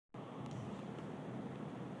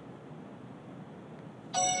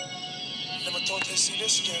thought they'd see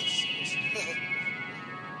this again.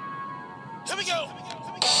 Here we go.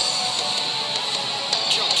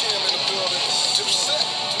 Kim Kim in the building. Dipset,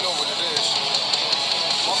 you know what it is.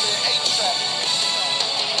 My man A-Trap.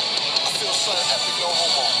 I feel something epic, no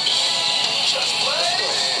homo. Just play.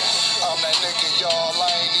 I'm that nigga, y'all. I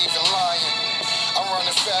ain't even lying. I'm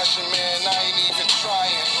running fashion, man. I ain't even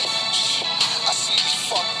trying. I see these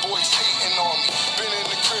fuck boys hating on me. Been in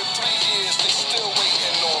the crib 3 years, they still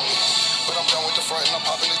waiting on me. But I'm done with the front and I'm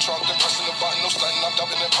popping the trunk, then pressing the button, no stunting, I'm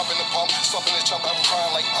dumping and popping the pump, slumping the chump, I'm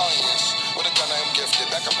crying like onions. With a gun I am gifted,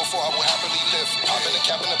 back up before I will happily live. Popping the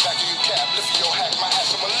cap in the back of your cab, lifting your hack, my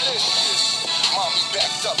ass, I'm malicious. Mommy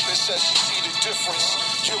backed up and says she see the difference.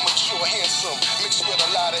 You're mature, handsome, mixed with a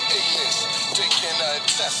lot of ignorance. Dick in her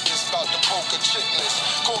intestines, about to poke a chitless.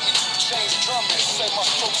 Call me 2 Chainz drumming, say my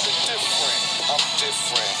strokes are different. I'm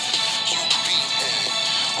different, you beating.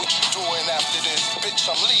 What you doing after this, bitch,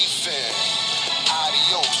 I'm leaving.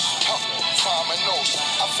 Adios, Famanos.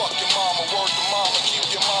 I fuck your mama, word to mama, keep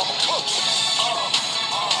your mama close.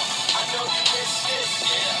 I know you miss this,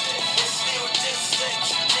 yeah. It's still this shit,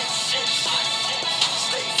 you did shit.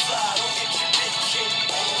 Stay fly, don't get your bitch hit.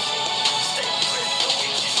 Stay quick, don't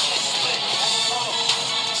get your shit split.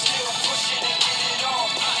 Still pushing and get it on.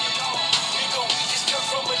 Nigga, we just come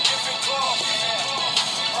from a different cloth.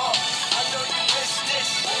 I know you miss this.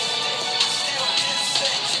 Still this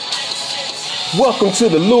shit, you did shit. Welcome to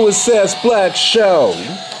the Louis S. Black Show.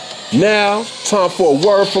 Now, time for a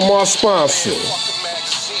word from our sponsor.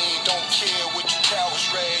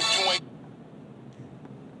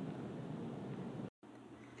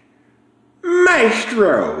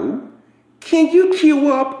 Maestro, can you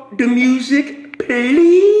cue up the music,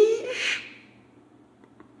 please?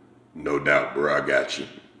 No doubt, bro, I got you.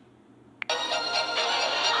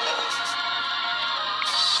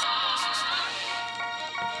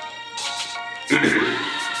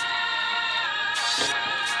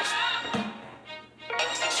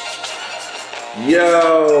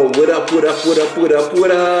 Yo, what up, what up, what up, what up,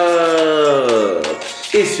 what up?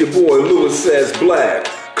 It's your boy Louis S. Black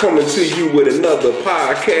coming to you with another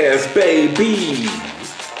podcast, baby.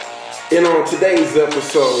 And on today's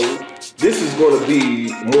episode, this is going to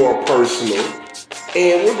be more personal.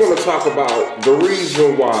 And we're going to talk about the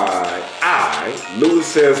reason why I,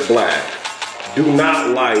 Louis S. Black, do not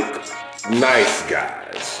like nice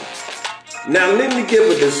guys. Now, let me give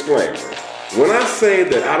a disclaimer. When I say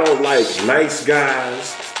that I don't like nice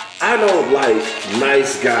guys, I don't like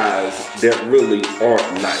nice guys that really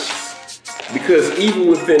aren't nice. Because even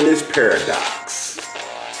within this paradox,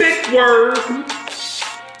 big word,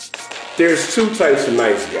 there's 2 types of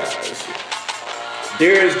nice guys.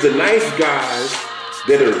 There's the nice guys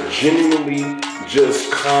that are genuinely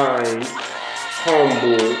just kind,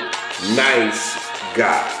 humble, nice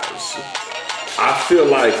guys. I feel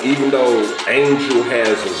like even though angel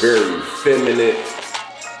has a very feminine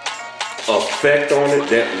effect on it,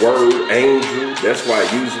 that word angel, that's why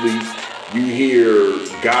usually you hear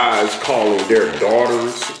guys calling their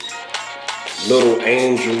daughters little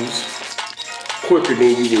angels quicker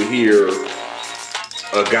than you would hear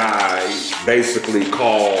a guy basically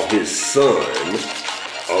call his son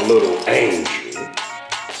a little angel.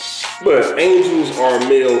 But angels are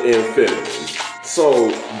male and feminine.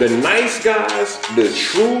 So the nice guys, the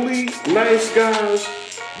truly nice guys,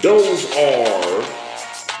 those are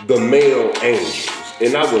the male angels.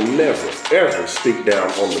 And I will never, ever speak down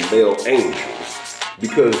on the male angels.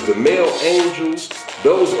 Because the male angels,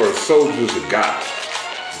 those are soldiers of God.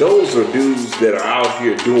 Those are dudes that are out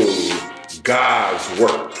here doing God's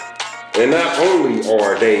work. And not only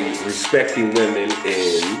are they respecting women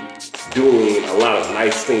and doing a lot of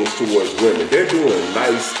nice things towards women, they're doing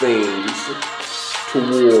nice things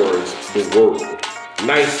towards the world,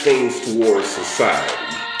 nice things towards society.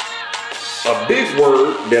 A big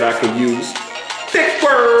word that I can use, big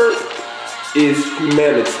word, is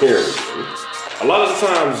humanitarian. A lot of the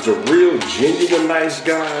times the real genuine nice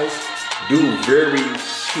guys do very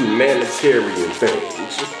humanitarian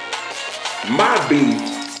things. My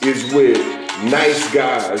beef is with nice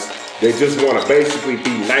guys that just want to basically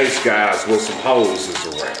be nice guys when some hoes is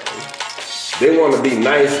around. They want to be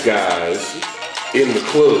nice guys in the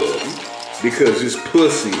club because it's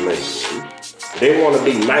pussy lingering. They want to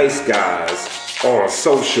be nice guys on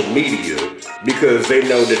social media because they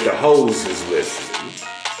know that the hoes is listening.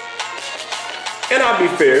 And I'll be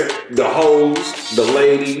fair, the hoes, the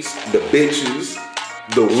ladies, the bitches,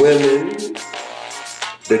 the women,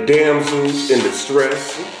 the damsels in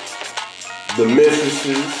distress, the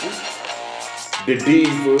mistresses, the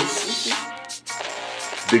divas,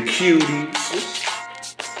 the cuties,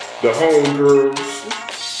 the homegirls,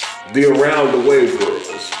 the around the way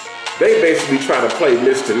girls. They basically try to play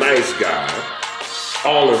Mr. Nice Guy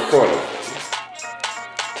all in front of them.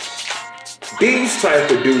 These type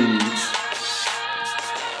of dudes,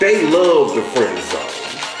 they love the friend zone.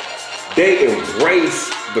 They embrace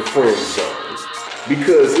the friend zone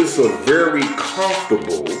because it's a very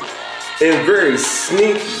comfortable and very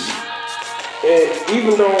sneaky. And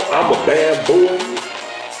even though I'm a bad boy,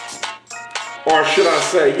 or should I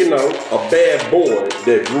say, a bad boy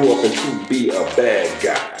that grew up into be a bad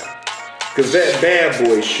guy. Because that bad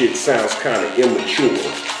boy shit sounds kind of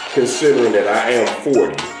immature, considering that I am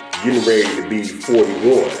 40, getting ready to be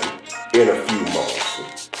 41 in a few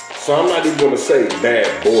months. So I'm not even going to say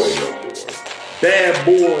bad boy no more. Bad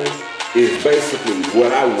boy is basically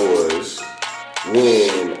what I was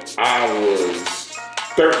when I was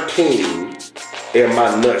 13 and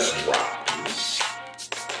my nuts dropped.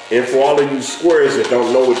 And for all of you squares that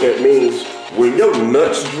don't know what that means, when your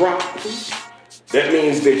nuts drop, that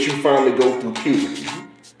means that you finally go through puberty.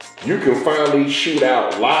 You can finally shoot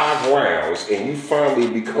out live rounds and you finally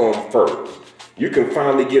become fertile. You can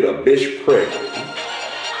finally get a bitch pregnant.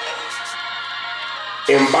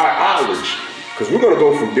 In biology, because we're going to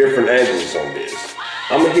go from different angles on this,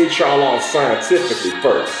 I'm going to hit y'all off scientifically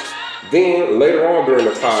first. Then later on during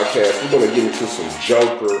the podcast, we're going to get into some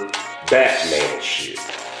Joker, Batman shit.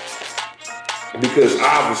 Because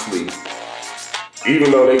obviously,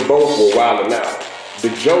 even though they both were wilding out, the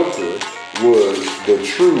Joker was the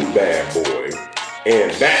true bad boy,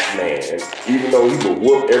 and Batman, even though he would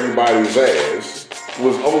whoop everybody's ass,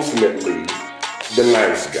 was ultimately the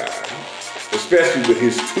nice guy. Especially with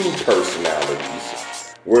his two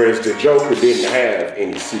personalities, whereas the Joker didn't have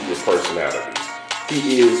any secret personalities.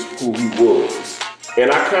 He is who he was.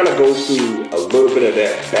 And I kind of go through a little bit of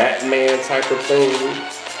that Batman type of thing,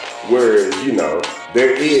 whereas,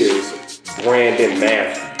 there is Brandon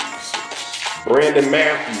Matthews. Brandon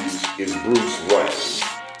Matthews is Bruce Wayne.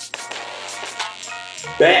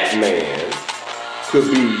 Batman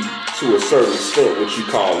could be, to a certain extent, what you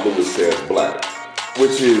call Lewis S. Black,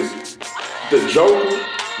 which is the Joker.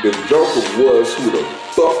 The Joker was who the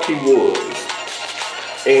fuck he was,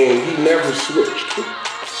 and he never switched.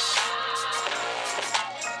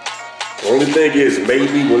 The only thing is,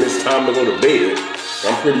 maybe when it's time to go to bed,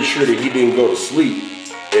 I'm pretty sure that he didn't go to sleep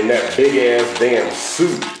in that big ass damn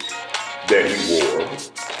suit that he wore.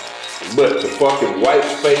 But the fucking white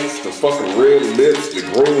face, the fucking red lips, the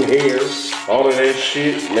green hair, all of that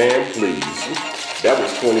shit, man, please. That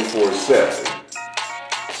was 24/7.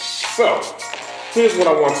 So, here's what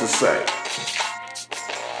I want to say.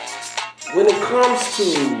 When it comes to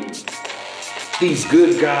these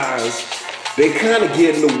good guys, they kind of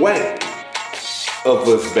get in the way of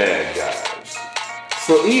us bad guys.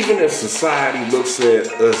 So even if society looks at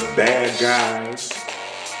us bad guys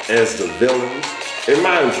as the villains, and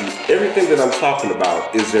mind you, everything that I'm talking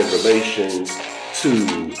about is in relation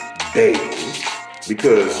to dating.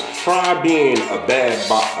 Because try being a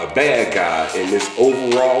bad guy in this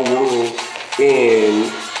overall world,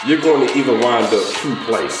 and you're going to either wind up two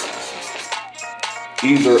places.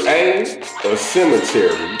 Either A, a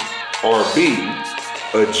cemetery, or B,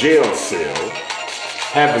 a jail cell,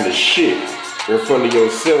 having to shit in front of your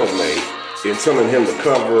cellmate and telling him to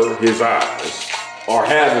cover his eyes, or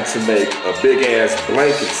having to make a big ass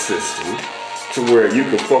blanket system to where you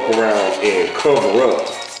can fuck around and cover up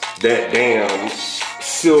that damn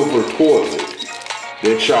silver toilet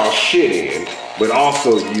that y'all shit in, but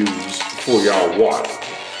also use for y'all water.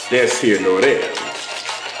 That's here nor there.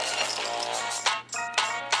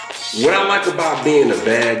 What I like about being a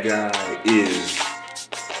bad guy is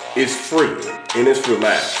it's free and it's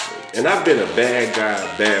relaxing. And I've been a bad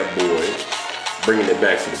guy, bad boy, bringing it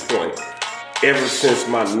back to the point, ever since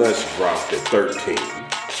my nuts dropped at 13.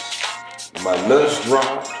 My nuts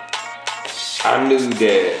dropped, I knew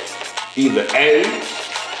that either A,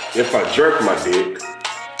 if I jerk my dick,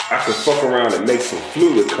 I could fuck around and make some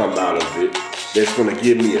fluid come out of it that's gonna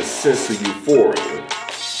give me a sense of euphoria.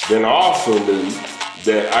 Then I also knew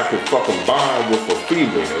that I could fucking bond with a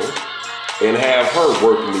female and have her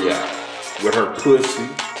work me out with her pussy,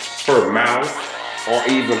 her mouth, or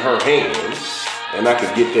even her hand, and I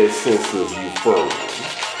could get that sense of euphoria.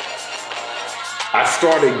 I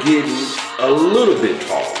started getting a little bit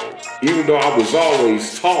taller, even though I was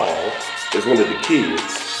always tall as one of the kids.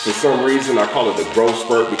 For some reason, I call it a growth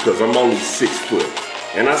spurt because I'm only 6 foot.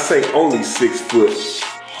 And I say only 6 foot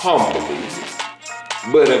humbly.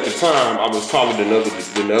 But at the time, I was taller than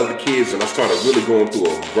the other kids, and I started really going through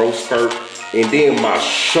a growth spurt. And then my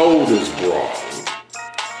shoulders broadened.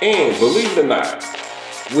 And believe it or not,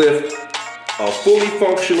 with a fully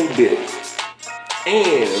functional dick,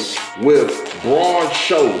 and with broad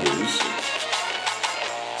shoulders.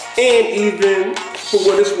 And even for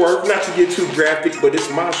what it's worth, not to get too graphic, but it's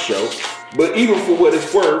my show, but even for what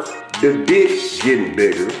it's worth, the dick getting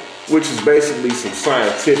bigger, which is basically some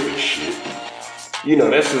scientific shit. You know,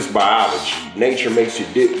 that's just biology. Nature makes your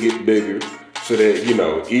dick get bigger so that, you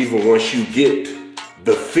know, even once you get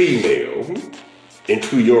the female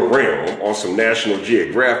into your realm on some National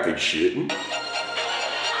Geographic shit,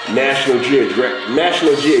 National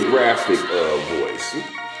Geographic voice,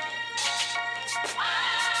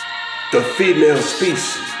 the female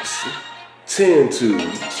species tend to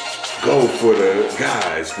go for the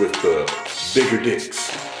guys with the bigger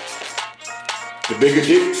dicks. The bigger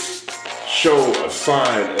dicks show a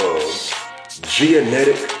sign of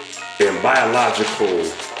genetic and biological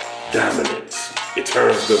dominance. It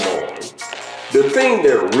turns them on. The thing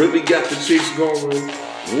that really got the chicks going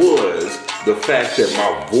was the fact that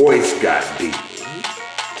my voice got deeper.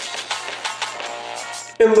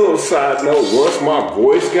 And a little side note, once my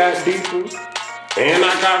voice got deeper and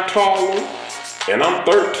I got taller, and I'm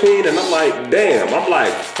 13 and I'm like, damn, I'm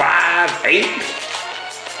like 5'8",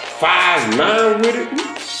 5'9" with it.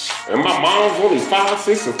 And my mom's only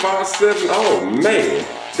 5'6" or 5'7". Oh man,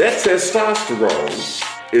 that testosterone,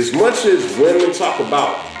 as much as women talk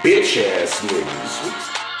about bitch ass niggas,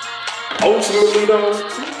 ultimately though,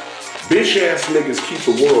 bitch ass niggas keep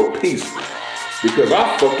the world peaceful. Because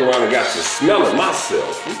I fucked around and got to smelling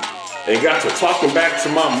myself and got to talking back to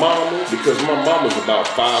my mama, because my mama's about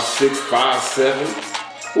 5'6",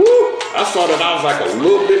 5'7". Woo! I saw that I was like a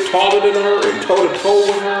little bit taller than her and toe to toe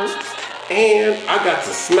with her. And I got to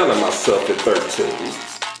smelling myself at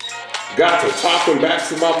 13. Got to talking back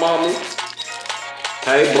to my mama.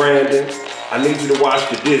 Hey Brandon, I need you to wash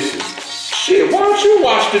the dishes. Shit, why don't you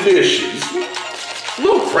wash the dishes? A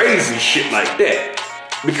little crazy shit like that.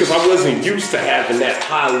 Because I wasn't used to having that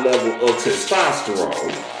high level of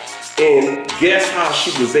testosterone. And guess how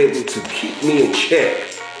she was able to keep me in check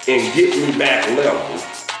and get me back level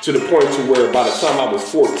to the point to where by the time I was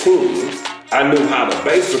 14, I knew how to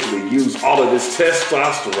basically use all of this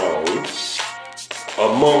testosterone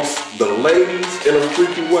amongst the ladies in a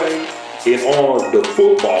freaky way and on the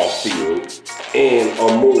football field in a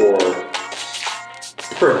more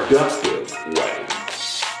productive way.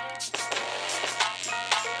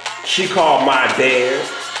 She called my dad,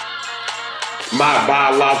 my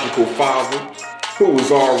biological father, who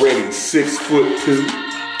was already 6'2".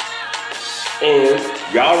 And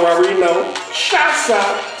y'all already know, shouts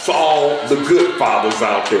out to all the good fathers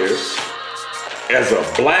out there. As a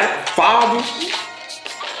black father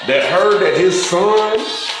that heard that his son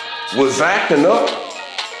was acting up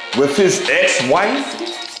with his ex-wife,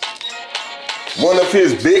 one of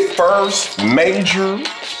his big first major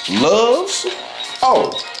loves,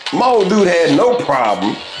 oh, my old dude had no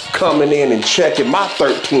problem coming in and checking my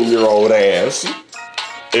 13-year-old ass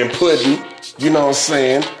and putting, you know what I'm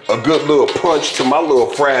saying, a good little punch to my little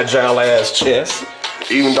fragile ass chest,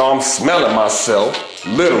 even though I'm smelling myself,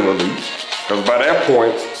 literally, because by that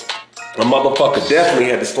point, a motherfucker definitely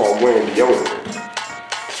had to start wearing deodorant.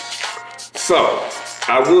 So,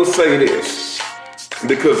 I will say this,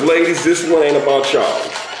 because ladies, this one ain't about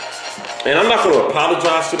y'all. And I'm not going to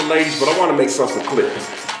apologize to the ladies, but I want to make something clear.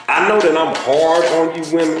 I know that I'm hard on you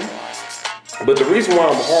women, but the reason why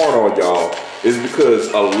I'm hard on y'all is because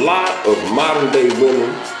a lot of modern day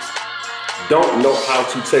women don't know how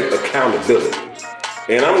to take accountability.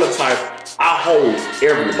 And I'm the type, I hold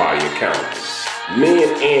everybody accountable, men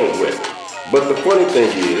and women. But the funny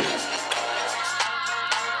thing is,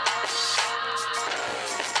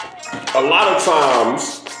 a lot of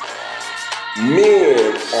times,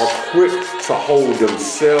 men are quick to hold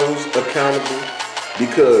themselves accountable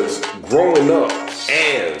because growing up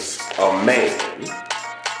as a man,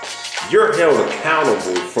 you're held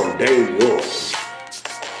accountable from day one.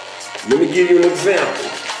 Let me give you an example.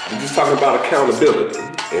 We're just talking about accountability,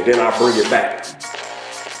 and then I'll bring it back.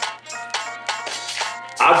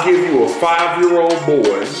 I'll give you a 5-year-old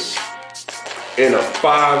boy and a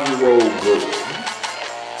 5-year-old girl.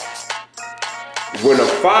 When a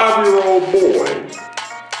 5-year-old boy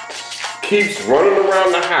keeps running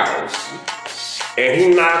around the house and he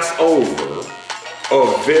knocks over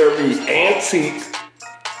a very antique,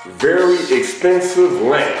 very expensive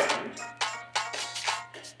lamp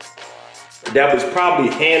that was probably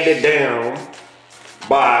handed down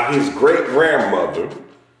by his great-grandmother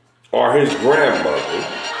or his grandmother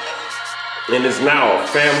and is now a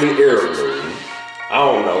family heirloom. I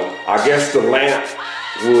don't know. I guess the lamp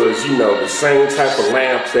was, you know, the same type of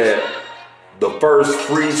lamp that the first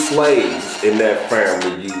free slaves in that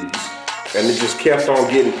family used. And it just kept on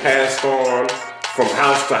getting passed on from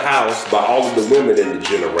house to house by all of the women in the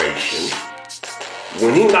generation.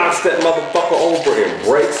 When he knocks that motherfucker over and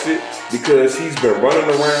breaks it because he's been running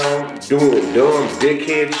around doing dumb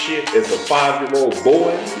dickhead shit as a 5-year-old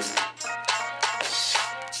boy,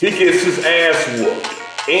 he gets his ass whooped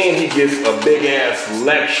and he gets a big ass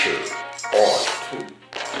lecture on it.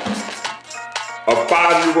 A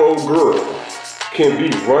 5-year-old girl can be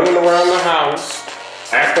running around the house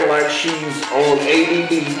acting like she's on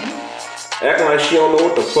ADD, acting like she don't know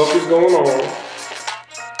what the fuck is going on.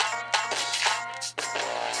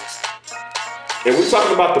 And we're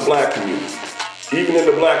talking about the black community, even in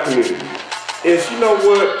the black community, is, you know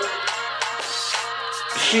what?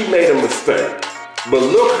 She made a mistake, but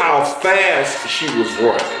look how fast she was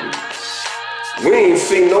running. We ain't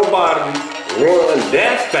seen nobody run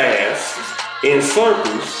that fast in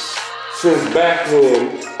circles since back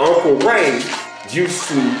when Uncle Ray used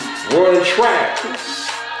to run track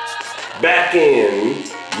back in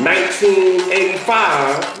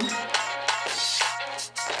 1985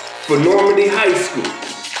 for Normandy High School.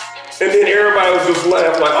 And then everybody was just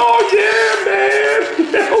laughing like, oh yeah, man.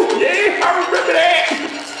 Oh yeah, I remember that.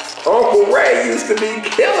 Uncle Ray used to be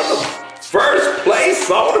killing them. First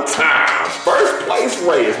place all the time. First place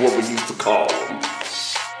Ray is what we used to call them.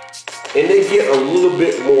 And they get a little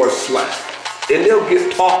bit more slack. And they'll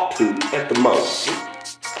get talked to at the most.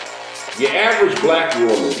 Your average black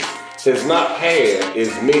woman has not had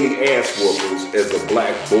as many ass whoopings as a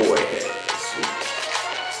black boy has.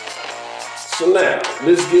 So now,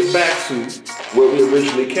 let's get back to where we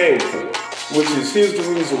originally came from, which is here's the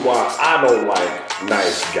reason why I don't like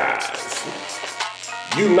nice guys.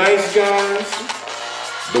 You nice guys,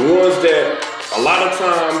 the ones that a lot of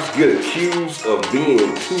times get accused of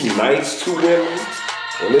being too nice to women,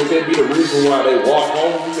 and if that be the reason why they walk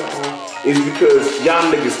over y'all, is because y'all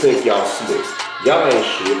niggas think y'all slick. Y'all ain't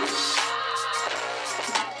shit.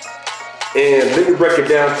 And let me break it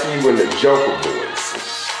down to you in the Joker voice,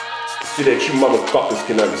 so that you motherfuckers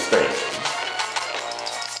can understand.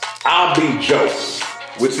 I'll be Joker,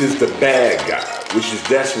 which is the bad guy,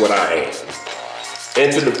 that's what I am.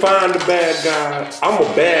 And to define the bad guy, I'm a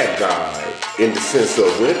bad guy in the sense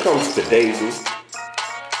of when it comes to dating,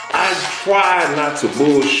 I try not to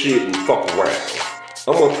bullshit and fuck around.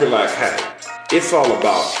 I'm gonna feel like, hey, it's all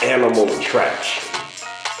about animal attraction.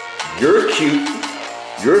 You're cute,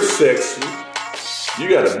 you're sexy, you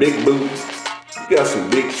got a big booty, you got some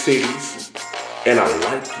big titties, and I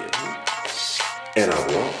like you, and I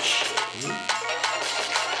want you.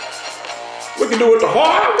 We can do it the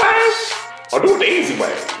hard way, or do it the easy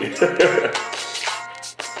way.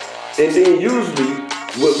 And then usually,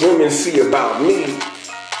 what women see about me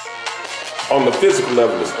on the physical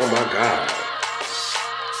level is, oh my God,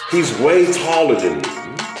 he's way taller than me,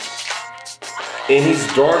 and he's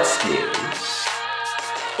dark skinned.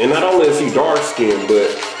 And not only is he dark skinned,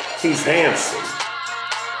 but he's handsome.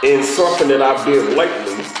 And something that I did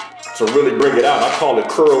lately to really bring it out, I call it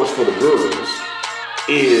curls for the girls,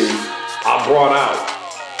 is I brought out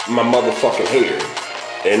my motherfucking hair.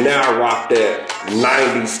 And now I rock that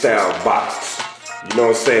 90s style box. You know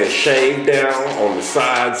what I'm saying? Shaved down on the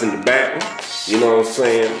sides and the back. You know what I'm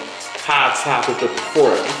saying? High top at the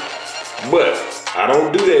front. But I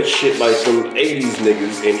don't do that shit like them 80s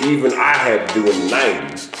niggas, and even I had to do in the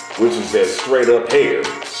 90s, which is that straight up hair.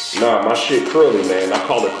 Nah, my shit curly, man. I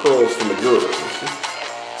call it curls from the girls.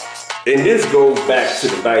 And this goes back to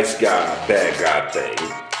the nice guy, bad guy thing.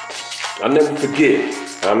 I'll never forget.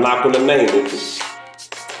 I'm not gonna name it,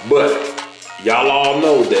 but y'all all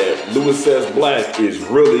know that Louis S. Black is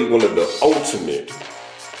really one of the ultimate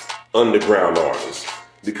underground artists.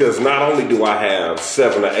 Because not only do I have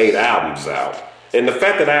 7 or 8 albums out, and the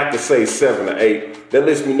fact that I have to say 7 or 8, that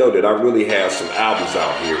lets me know that I really have some albums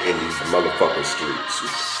out here in these motherfucking streets.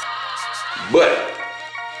 But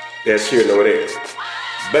that's here nor there.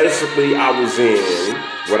 Basically, I was in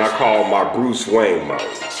what I call my Bruce Wayne mode.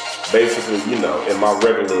 Basically, you know, in my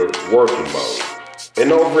regular working mode.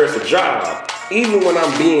 And over at the job, even when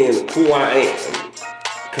I'm being who I am,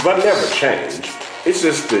 because I never change, it's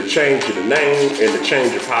just the change of the name and the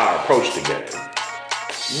change of how I approach the game.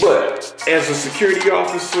 But as a security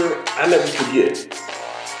officer, I never forget.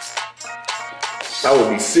 I would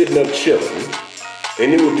be sitting up chilling,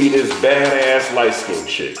 and it would be this badass light-skinned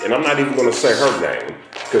chick. And I'm not even gonna say her name,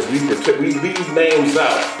 because we leave names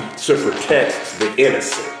out to protect the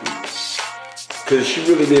innocent. Because she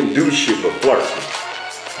really didn't do shit but flirt.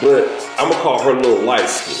 But I'm gonna call her Little Light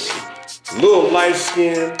Skin. Little Light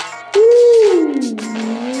Skin,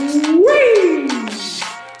 woo-wee!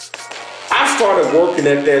 I started working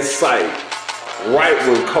at that site right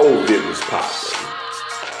when COVID was popping.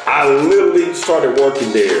 I literally started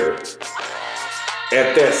working there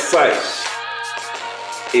at that site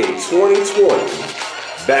in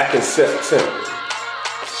 2020, back in September.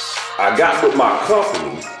 I got with my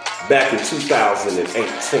company back in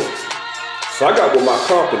 2018. So I got with my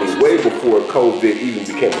company way before COVID even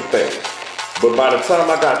became a thing. But by the time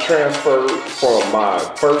I got transferred from my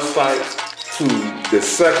first site to the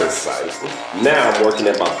second site, now I'm working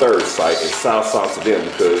at my third site, and shouts out to them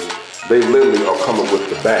because they literally are coming with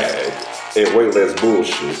the bag and way less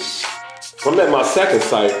bullshit. I'm at my second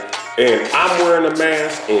site and I'm wearing a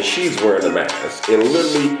mask and she's wearing a mask. And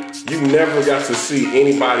literally, you never got to see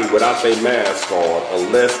anybody without their mask on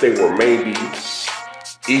unless they were maybe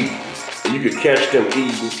eating. You could catch them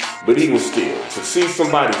eating, but even still, to see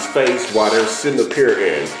somebody's face while they're sitting up here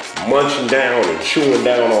and munching down and chewing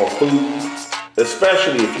down on food,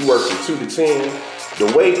 especially if you work from 2 to 10, the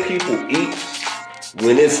way people eat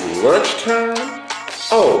when it's lunchtime,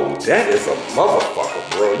 oh, that is a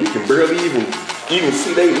motherfucker, bro. You can barely even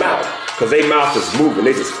see their mouth, because their mouth is moving.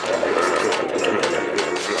 They just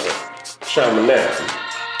chiming down.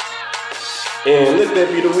 And let that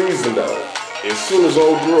be the reason, though. As soon as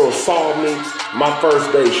old girl saw me, my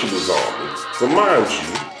first day she was on me. But mind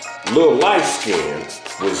you, little light skin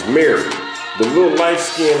was married. The little light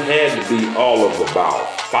skin had to be all of about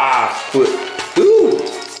 5'2",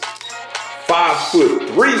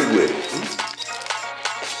 5'3" with it.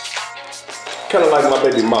 Kind of like my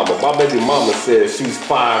baby mama. My baby mama says she's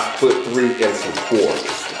 5'3" and some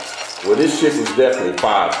quarters. Well, this shit was definitely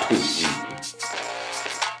 5'2".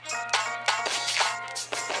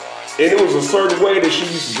 And it was a certain way that she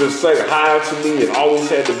used to just say hi to me and always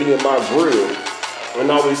had to be in my grill and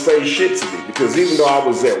always say shit to me, because even though I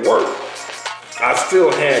was at work, I still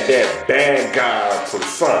had that bad guy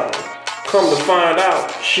persona. Come to find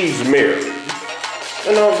out, she's married.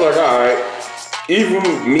 And I was like, alright, even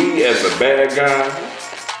me as a bad guy,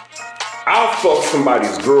 I'll fuck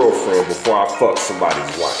somebody's girlfriend before I fuck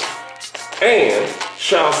somebody's wife. And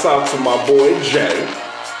shouts out to my boy Jay.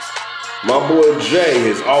 My boy Jay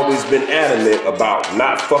has always been adamant about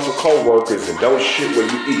not fucking co-workers and don't shit where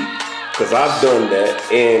you eat. Cause I've done that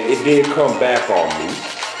and it did come back on me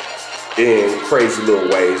in crazy little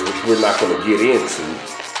ways, which we're not gonna get into.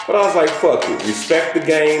 But I was like, fuck it, respect the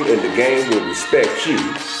game and the game will respect you.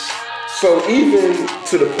 So even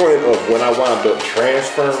to the point of when I wound up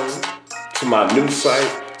transferring to my new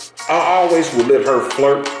site, I always would let her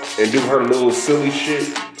flirt and do her little silly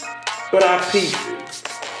shit. But I peeped it.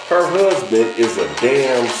 Her husband is a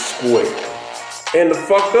damn square. And the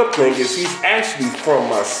fucked up thing is he's actually from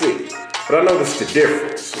my city. But I noticed the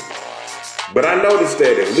difference. But I noticed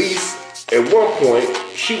that at least at one point,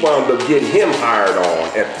 she wound up getting him hired on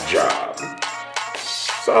at the job.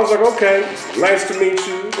 So I was like, okay, nice to meet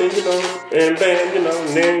you. And and then, and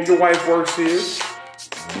then your wife works here.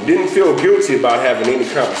 Didn't feel guilty about having any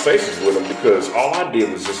conversations with him because all I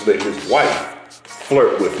did was just let his wife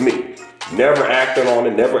flirt with me. Never acted on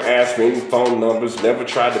it, never asked for any phone numbers, never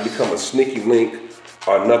tried to become a sneaky link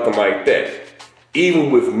or nothing like that.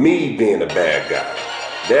 Even with me being a bad guy.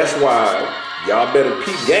 That's why y'all better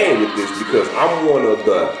peep game with this, because I'm one of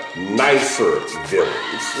the nicer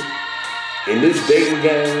villains. In this dating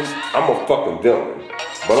game, I'm a fucking villain.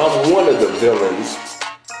 But I'm one of the villains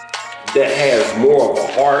that has more of a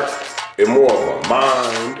heart and more of a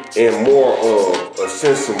mind and more of a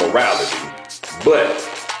sense of morality. But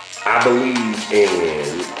I believe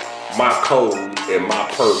in my code and my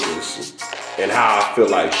purpose and how I feel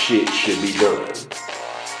like shit should be done.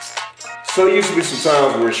 So there used to be some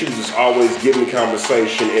times where she was just always giving me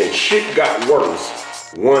conversation, and shit got worse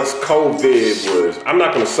once COVID was, I'm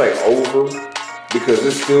not gonna say over, because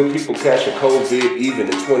there's still people catching COVID even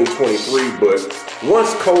in 2023, but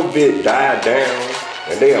once COVID died down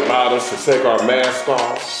and they allowed us to take our mask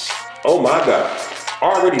off, oh my God, I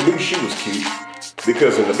already knew she was cute.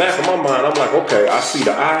 Because in the back of my mind, I'm like, okay, I see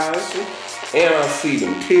the eyes, and I see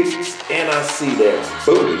them titties, and I see that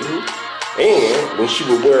booty. And when she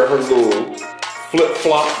would wear her little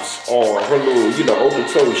flip-flops or her little,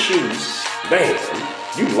 open-toed shoes, damn,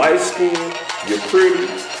 you light-skinned, you're pretty,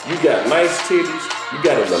 you got nice titties, you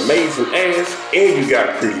got an amazing ass, and you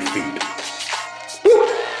got pretty feet. Woo.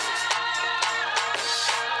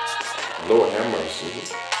 Lord have mercy.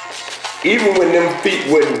 Even when them feet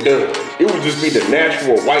wasn't done, it would just be the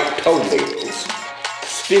natural white toenails.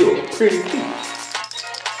 Still pretty feet.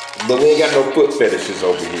 But we ain't got no foot fetishes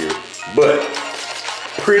over here. But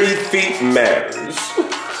pretty feet matters.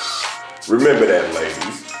 Remember that,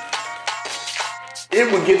 ladies.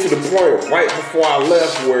 It would get to the point right before I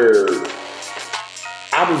left where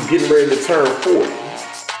I was getting ready to turn 40.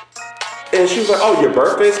 And she was like, oh, your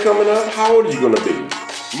birthday's coming up? How old are you gonna be?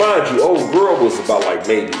 Mind you, old girl was about like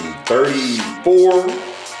maybe 34.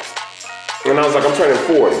 And I was like, I'm turning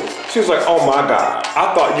 40. She was like, oh my God,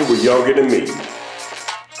 I thought you were younger than me.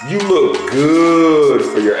 You look good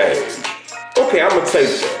for your age. Okay, I'm gonna take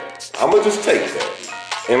that. I'm gonna just take that.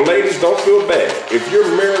 And ladies, don't feel bad. If you're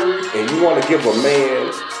married and you wanna give a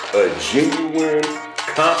man a genuine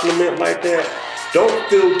compliment like that, don't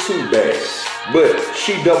feel too bad. But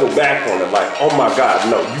she doubled back on it like, oh my God,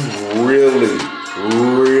 no, you really,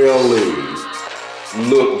 really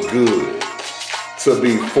look good to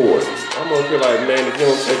be 40. I'm gonna feel like, man, if you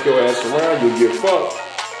don't take your ass around, you'll get fucked.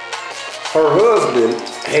 Her husband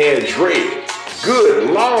had dreads,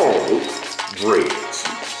 good long dreads.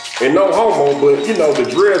 And no homo, but you know, the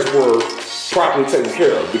dreads were properly taken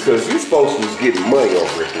care of because these folks was getting money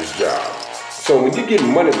over at this job. So when you get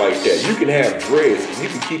money like that, you can have dreads and you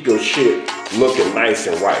can keep your shit looking nice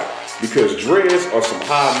and right. Because dreads are some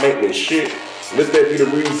high maintenance shit. Let that be the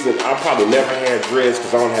reason I probably never had dreads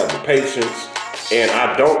because I don't have the patience. And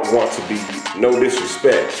I don't want to be, no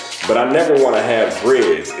disrespect, but I never want to have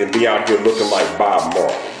dreads and be out here looking like Bob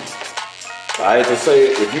Marley. I hate to say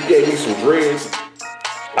it, if you gave me some dreads,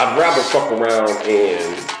 I'd rather fuck around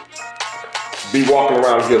and be walking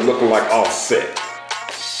around here looking like Offset.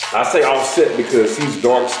 I say Offset because he's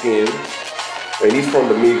dark skinned and he's from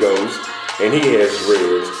the Migos and he has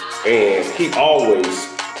dreads and he always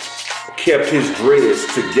kept his dreads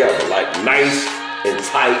together, like nice and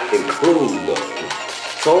tight and clean looking.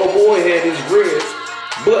 So old boy had his dreads,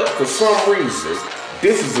 but for some reason,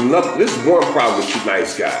 this is one problem with you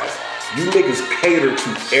nice guys. You niggas cater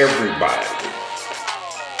to everybody.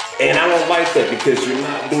 And I don't like that because you're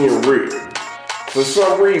not being real. For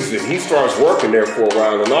some reason, he starts working there for a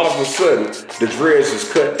while and all of a sudden, the dreads is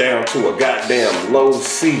cut down to a goddamn low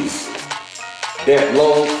season. That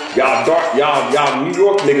low, y'all New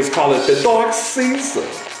York niggas call it the dark season.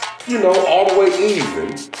 You know, all the way even.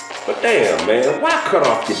 But damn, man, why cut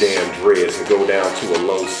off your damn dreads and go down to a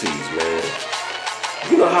low season, man?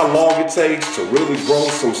 You know how long it takes to really grow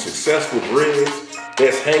some successful dreads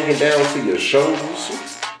that's hanging down to your shoulders?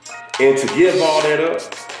 And to give all that up?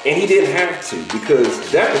 And he didn't have to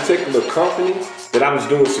because that particular company that I was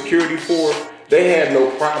doing security for, they had no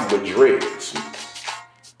problem with dreads.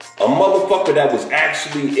 A motherfucker that was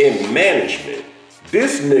actually in management,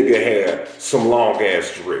 this nigga had some long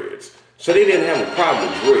ass dreads. So they didn't have a problem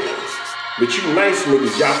with dreads. But you nice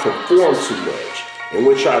niggas, y'all conform too much. And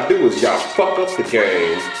what y'all do is y'all fuck up the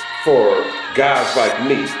game for guys like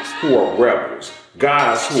me who are rebels,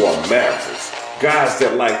 guys who are mavericks, guys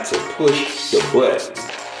that like to push the button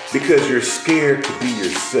because you're scared to be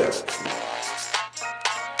yourself.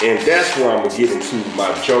 And that's where I'm gonna get into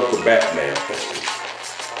my Joker Batman thing.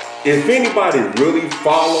 If anybody really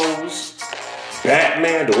follows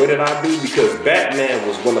Batman the way that I do, because Batman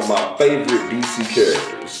was one of my favorite DC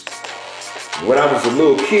characters. When I was a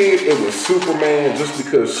little kid, it was Superman just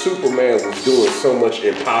because Superman was doing so much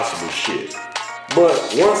impossible shit. But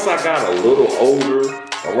once I got a little older,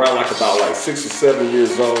 around about 6 or 7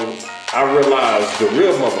 years old, I realized the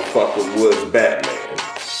real motherfucker was Batman.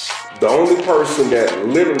 The only person that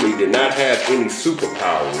literally did not have any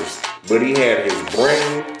superpowers, but he had his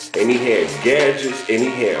brain, and he had gadgets, and he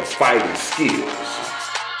had fighting skills.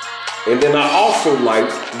 And then I also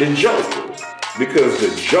liked the Joker, because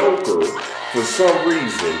the Joker, for some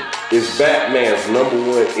reason, is Batman's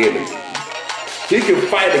 #1 enemy. He can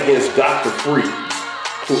fight against Dr. Freeze,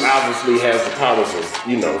 who obviously has the powers of,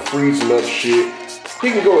 you know, freezing up shit. He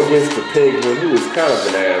can go against the Penguin, who is kind of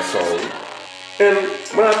an asshole. And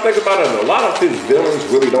when I think about it, a lot of his villains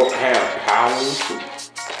really don't have powers.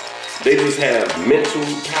 They just have mental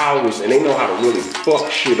powers and they know how to really fuck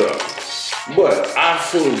shit up. But I've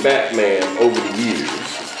seen Batman over the years,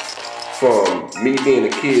 from me being a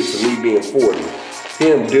kid to me being 40,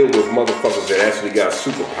 him deal with motherfuckers that actually got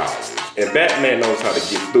superpowers. And Batman knows how to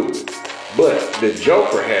get through it. But the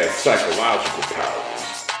Joker has psychological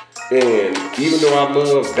powers. And even though I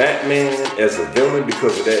love Batman as a villain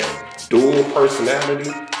because of that dual personality,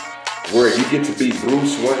 where you get to be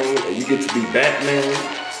Bruce Wayne and you get to be Batman,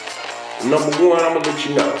 #1, I'm gonna let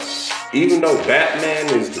you know, even though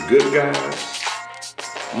Batman is the good guy,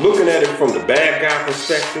 looking at it from the bad guy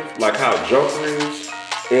perspective, like how Joker is,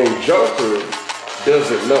 and Joker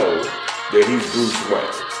doesn't know that he's Bruce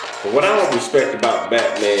Wayne. But what I don't respect about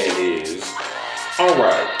Batman is,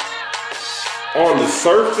 alright, on the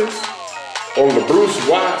surface, on the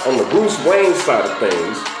Bruce Wayne side of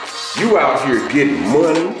things, you out here getting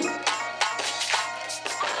money,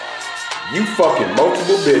 you fucking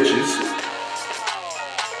multiple bitches,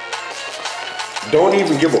 don't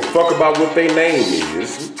even give a fuck about what their name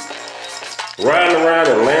is, riding around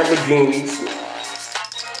in Lamborghinis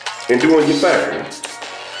and doing your thing.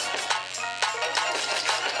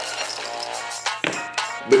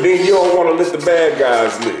 But then you don't want to let the bad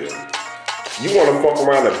guys live. You want to fuck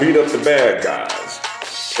around and beat up the bad guys.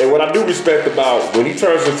 And what I do respect about when he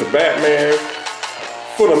turns into Batman,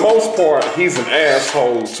 for the most part, he's an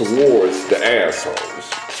asshole towards the assholes.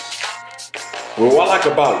 Well, what I like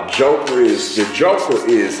about Joker is the Joker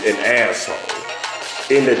is an asshole.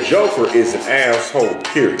 And the Joker is an asshole,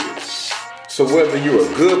 period. So whether you're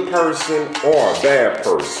a good person or a bad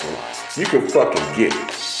person, you can fucking get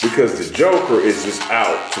it. Because the Joker is just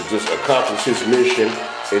out to just accomplish his mission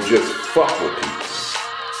and just fuck with people.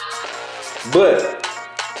 But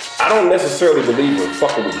I don't necessarily believe in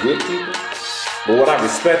fucking with good people. But what I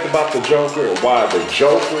respect about the Joker and why the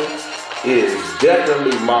Joker is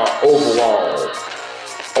definitely my overall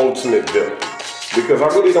ultimate villain. Because I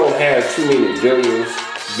really don't have too many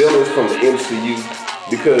villains from the MCU.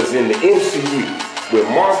 Because in the MCU, with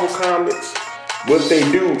Marvel Comics, what they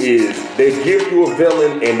do is they give you a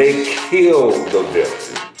villain and they kill the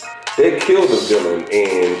villain. They kill the villain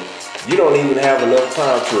and you don't even have enough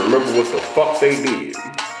time to remember what the fuck they did.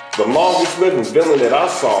 The longest living villain that I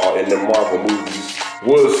saw in the Marvel movies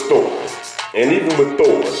was Thor. And even with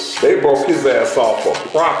Thor, they broke his ass off a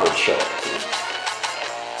proper chunk.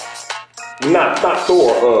 Not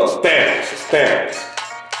Thor, Thanos.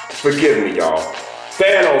 Forgive me, y'all.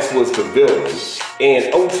 Thanos was the villain,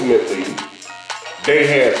 and ultimately, they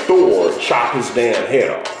had Thor chop his damn head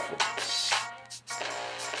off.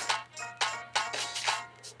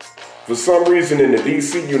 For some reason in the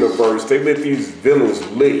DC universe, they let these villains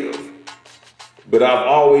live. But I've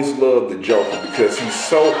always loved the Joker because he's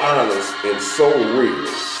so honest and so real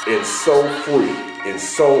and so free and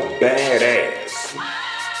so badass.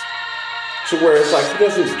 To where it's like he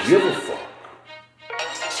doesn't give a fuck.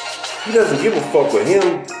 He doesn't give a fuck, but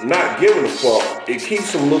him not giving a fuck, it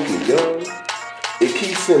keeps him looking young. It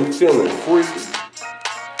keeps him feeling free.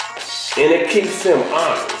 And it keeps him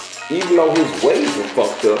honest. Even though his ways are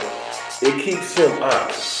fucked up, it keeps him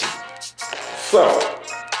honest. So,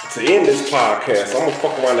 to end this podcast, I'm gonna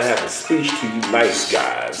fuck around and have a speech to you nice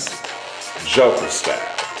guys, Joker style,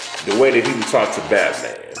 the way that he would talk to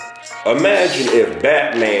Batman. Imagine if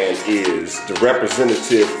Batman is the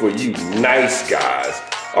representative for you nice guys.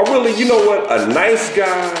 Or really, you know what? A nice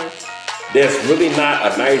guy that's really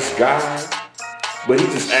not a nice guy, but he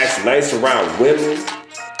just acts nice around women,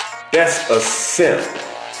 that's a simp.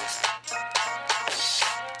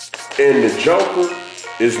 And the Joker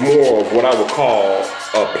is more of what I would call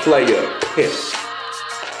a player pimp.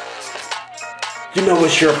 You know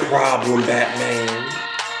what's your problem, Batman?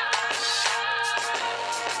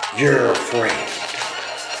 You're afraid.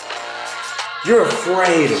 You're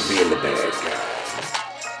afraid of being the bad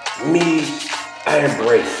guy. Me, I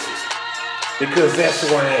embrace it. Because that's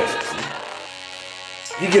who I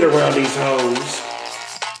am. You get around these hoes,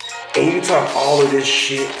 and you talk all of this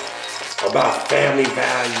shit about family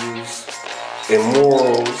values and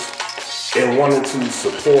morals and wanting to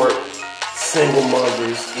support single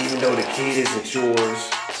mothers even though the kid isn't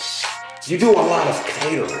yours. You do a lot of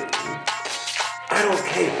catering. I don't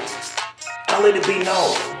cater. I let it be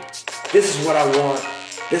known. This is what I want.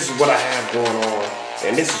 This is what I have going on.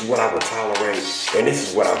 And this is what I would tolerate. And this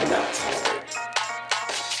is what I would not tolerate.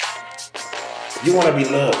 You want to be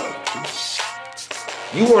loved.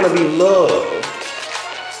 You want to be loved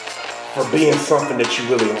for being something that you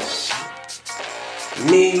really aren't.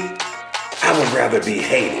 Me, I would rather be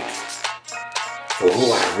hated for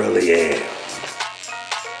who I really am.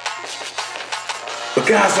 But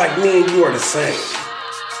guys like me and you are the same.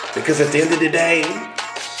 Because at the end of the day,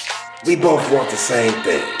 we both want the same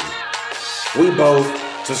thing. We both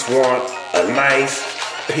just want a nice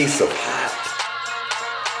piece of hot,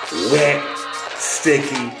 wet,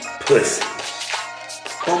 sticky pussy.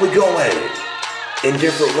 But we go at it in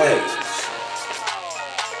different ways.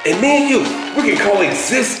 And me and you, we can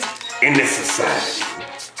coexist in this society.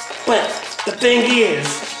 But the thing is,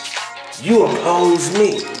 you oppose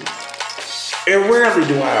me. And rarely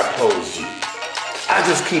do I oppose you. I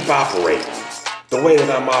just keep operating the way that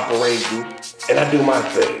I'm operating, and I do my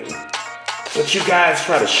thing. But you guys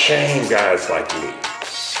try to shame guys like me,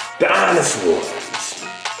 the honest ones.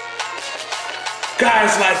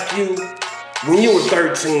 Guys like you, when you were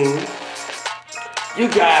 13, you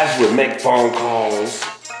guys would make phone calls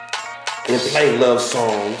and play love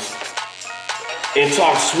songs and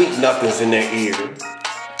talk sweet nothings in their ear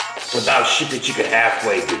without shit that you could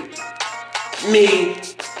halfway do. Me,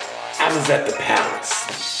 I was at the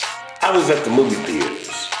palace. I was at the movie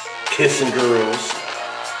theaters. kissing girls,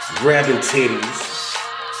 grabbing titties,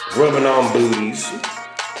 rubbing on booties,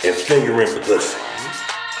 and fingering pussy,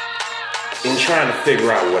 and trying to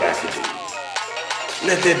figure out what I could do.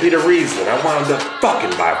 Let that be the reason I wound up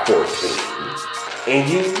fucking by 14. And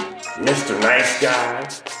you, Mr. Nice Guy,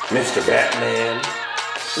 Mr. Batman,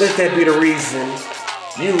 let that be the reason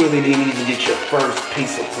you really didn't even get your first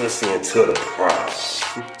piece of pussy until the prom.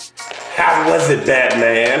 How was it,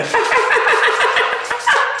 Batman?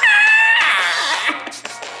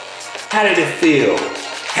 How did it feel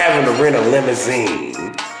having to rent a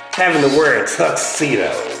limousine, having to wear a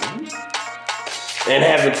tuxedo, and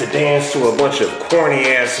having to dance to a bunch of corny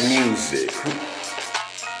ass music,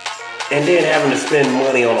 and then having to spend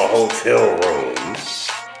money on a hotel room,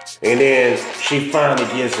 and then she finally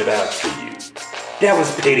gives it out to you? That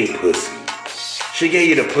was pity pussy. She gave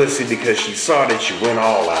you the pussy because she saw that you went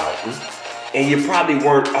all out, and you probably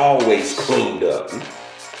weren't always cleaned up.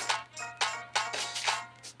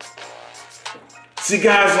 See,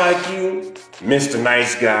 guys like you, Mr.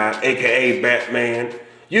 Nice Guy, aka Batman,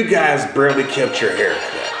 you guys barely kept your hair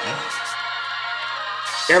cut.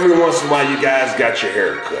 Every once in a while, you guys got your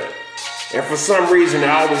hair cut. And for some reason, it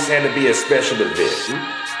always had to be a special event.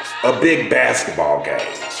 A big basketball game.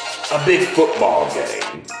 A big football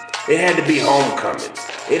game. It had to be homecoming.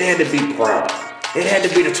 It had to be prom. It had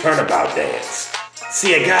to be the turnabout dance.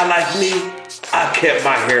 See, a guy like me, I kept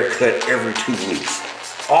my hair cut every 2 weeks.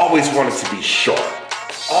 Always wanted to be short.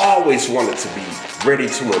 Always wanted to be ready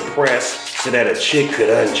to impress so that a chick could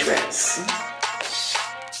undress.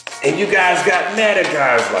 And you guys got mad at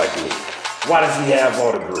guys like me. Why does he have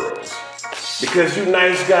all the girls? Because you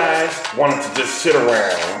nice guys wanted to just sit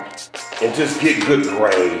around and just get good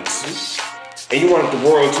grades. And you wanted the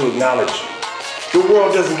world to acknowledge you. The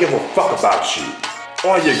world doesn't give a fuck about you,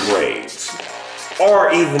 or your grades,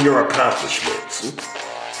 or even your accomplishments.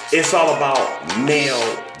 It's all about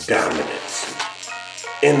male dominance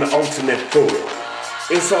in the ultimate form.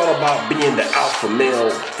 It's all about being the alpha male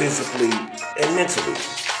physically and mentally.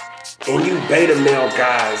 And you beta male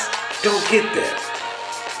guys don't get that.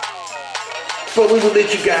 But we will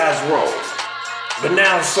let you guys roll. But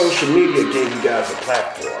now social media gave you guys a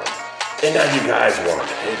platform. And now you guys want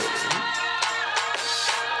to hate it.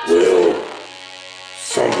 Well,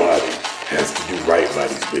 somebody has to do right by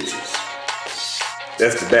these bitches.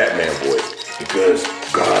 That's the Batman voice. Because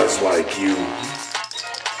guys like you,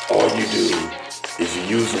 all you do is you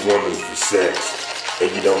use a woman for sex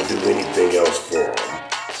and you don't do anything else for them.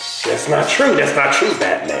 That's not true. That's not true,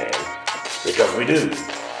 Batman. Because we do.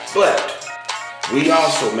 But we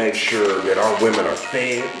also make sure that our women are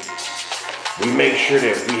fed. We make sure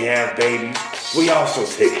that if we have babies, we also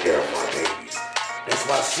take care of our babies. That's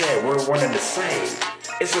why I said we're one and the same.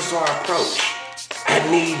 It's just our approach. I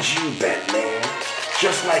need you, Batman,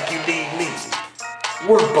 just like you need me.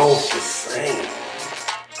 We're both the same.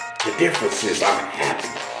 The difference is I'm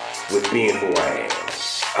happy with being who I am.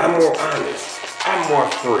 I'm more honest. I'm more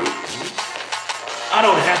free. I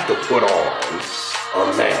don't have to put on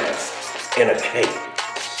a mask and a cape.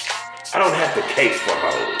 I don't have to cape for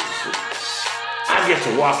hoes. I get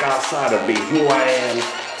to walk outside and be who I am,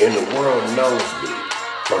 and the world knows me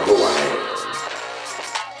for who I am.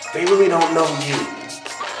 They really don't know you.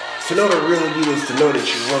 To know the real you is to know that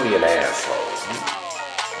you're really an asshole.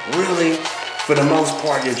 Really, for the most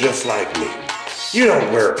part, you're just like me. You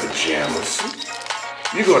don't wear pajamas.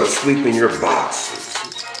 You go to sleep in your boxers.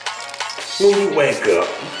 When you wake up,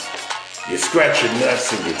 you scratch your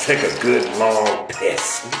nuts and you take a good long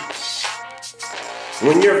piss.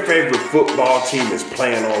 When your favorite football team is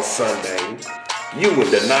playing on Sunday, you would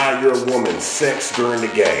deny your woman sex during the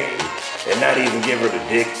game and not even give her the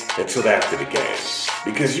dick until after the game.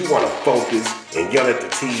 Because you want to focus and yell at the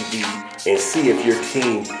TV and see if your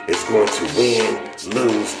team is going to win,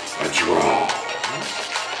 lose, or draw.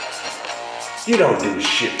 You don't do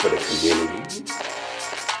shit for the community.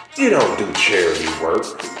 You don't do charity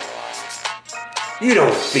work. You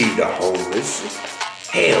don't feed the homeless.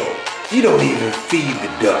 Hell, you don't even feed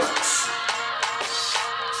the ducks.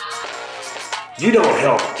 You don't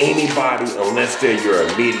help anybody unless they're your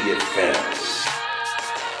immediate family.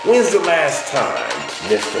 When's the last time,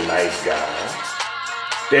 Mr. Nice Guy,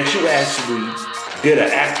 that you actually did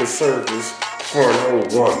an act of service for an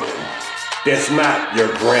old woman that's not your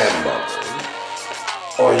grandmother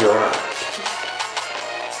or your aunt?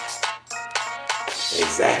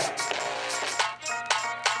 Exactly.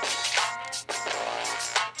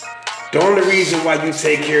 The only reason why you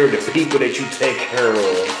take care of the people that you take care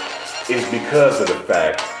of is because of the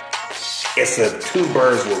fact it's a 2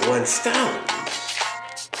 birds with 1 stone.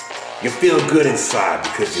 You feel good inside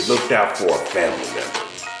because you looked out for a family member.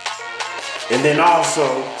 And then also,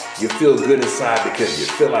 you feel good inside because you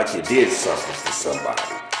feel like you did something for somebody.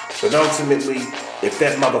 But ultimately, if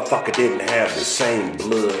that motherfucker didn't have the same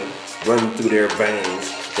blood running through their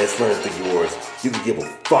veins that's running through yours, you can give a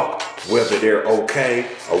fuck whether they're okay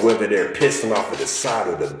or whether they're pissing off at the side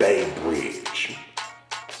of the Bay Bridge.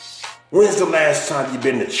 When's the last time you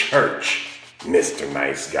been to church, Mr.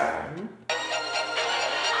 Nice Guy?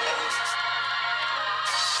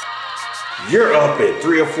 You're up at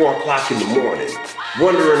 3 or 4 o'clock in the morning,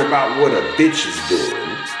 wondering about what a bitch is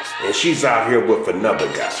doing, and she's out here with another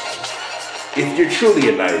guy. If you're truly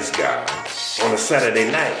a nice guy, on a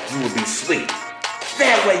Saturday night, you will be asleep.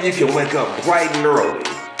 That way you can wake up bright and early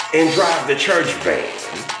and drive the church van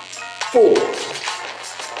for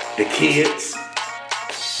the kids,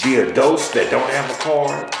 the adults that don't have a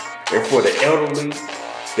car, and for the elderly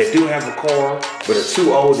that do have a car but are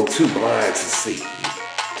too old and too blind to see.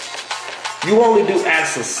 You only do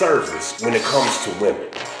acts of service when it comes to women.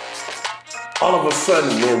 All of a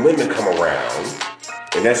sudden, when women come around,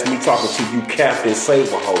 and that's me talking to you Captain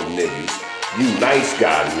Saberhole niggas, you nice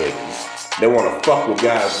guy niggas, that want to fuck with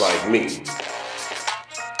guys like me.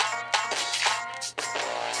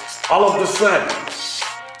 All of a sudden,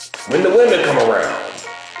 when the women come around,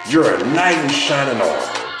 you're a knight in shining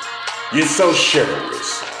armor. You're so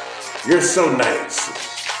chivalrous. You're so nice.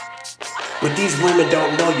 But these women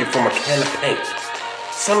don't know you from a can of paint.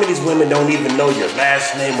 Some of these women don't even know your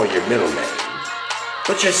last name or your middle name.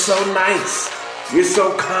 But you're so nice. You're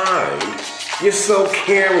so kind. You're so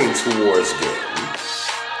caring towards them.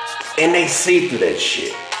 And they see through that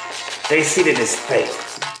shit. They see that it's fake.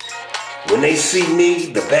 When they see me,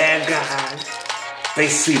 the bad guy, they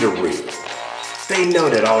see the real. They know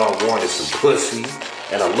that all I want is some pussy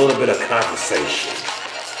and a little bit of conversation.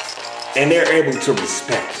 And they're able to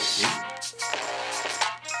respect it.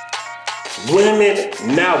 Women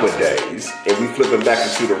nowadays, and we flipping back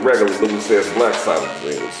into the regular Louis S. Black side of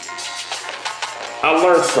things, I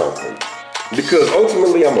learned something. Because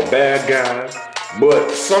ultimately I'm a bad guy, but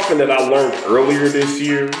something that I learned earlier this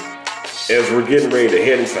year, as we're getting ready to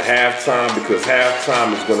head into halftime, because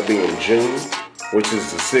halftime is going to be in June, which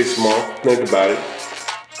is the 6th month. Think about it.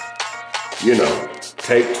 You know,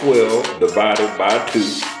 take 12 divided by 2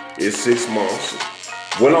 is 6 months.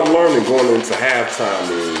 What I'm learning going into halftime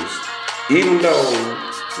is, even though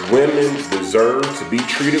women deserve to be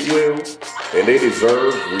treated well, and they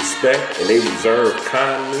deserve respect, and they deserve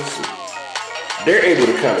kindness, they're able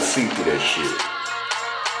to kind of see through that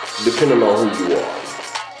shit, depending on who you are.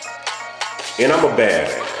 And I'm a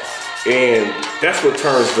badass, and that's what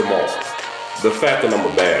turns them on, the fact that I'm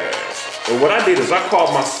a badass. And what I did is I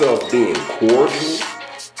called myself being cordial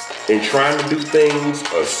and trying to do things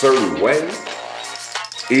a certain way,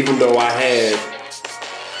 even though I had,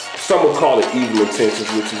 some would call it evil intentions,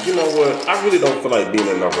 which is, you know what, I really don't feel like being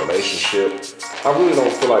in a relationship. I really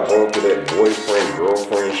don't feel like going through that boyfriend,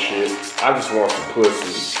 girlfriend shit. I just want some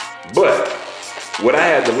pussy. But what I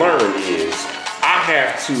had to learn is I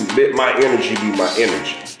have to let my energy be my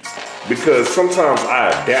energy. Because sometimes I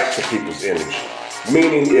adapt to people's energy.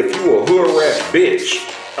 Meaning if you a hood rat bitch,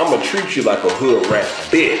 I'm gonna treat you like a hood rat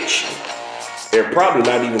bitch. And probably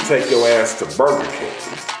not even take your ass to Burger King.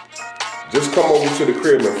 Just come over to the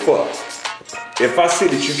crib and fuck. If I see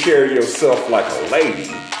that you carry yourself like a lady,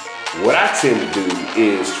 what I tend to do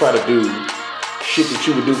is try to do shit that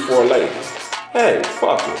you would do for a lady. Hey,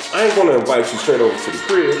 fuck it. I ain't gonna invite you straight over to the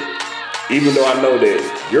crib, even though I know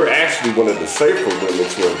that you're actually one of the safer women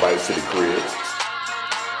to invite to the crib.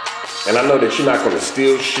 And I know that you're not gonna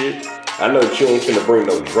steal shit. I know that you ain't finna bring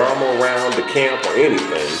no drama around the camp or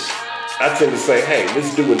anything. I tend to say, hey,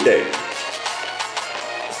 let's do a date.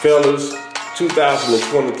 Fellas,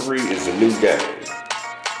 2023 is a new game.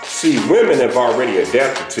 See, women have already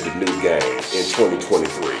adapted to the new game in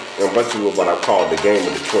 2023, and much of what I call the game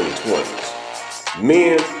of the 2020s.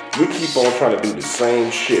 Men, we keep on trying to do the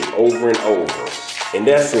same shit over and over, and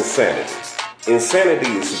that's insanity.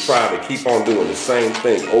 Insanity is to try to keep on doing the same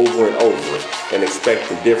thing over and over and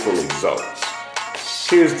expecting different results.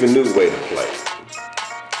 Here's the new way to play.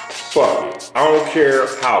 Fuck it. I don't care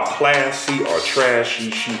how classy or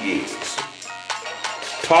trashy she is.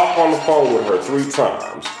 Talk on the phone with her 3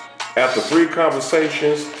 times. After 3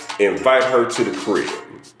 conversations, invite her to the crib.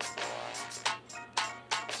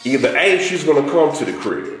 Either A, she's gonna come to the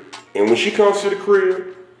crib. And when she comes to the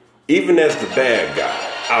crib, even as the bad guy,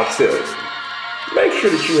 I'll tell you, make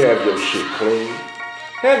sure that you have your shit clean.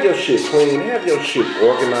 Have your shit clean, have your shit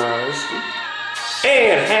organized.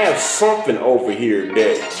 And have something over here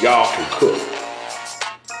that y'all can cook.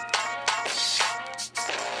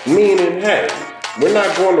 Meaning, hey, we're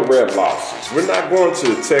not going to Red Lobsters. We're not going to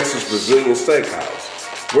the Texas Brazilian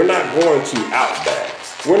Steakhouse. We're not going to Outback.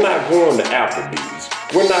 We're not going to Applebee's.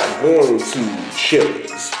 We're not going to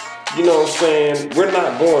Chili's. You know what I'm saying? We're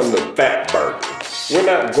not going to Fat Burger. We're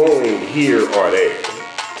not going here or there.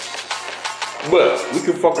 But we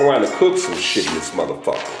can fuck around and cook some shit in this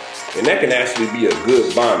motherfucker. And that can actually be a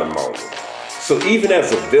good bonding moment. So even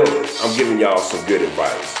as a villain, I'm giving y'all some good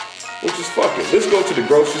advice. Which is fuck it. Let's go to the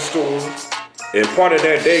grocery store. And part of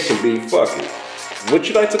that day can be fuck it. What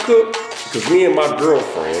you like to cook? Because me and my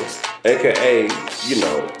girlfriend, aka, you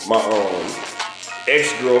know, my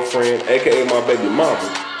ex-girlfriend, aka my baby mama,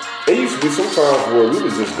 it used to be some times where we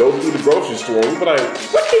would just go through the grocery store and we'd be like,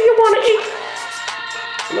 what do you want to eat?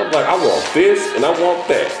 And I'm like, I want this and I want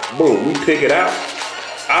that. Boom, we pick it out.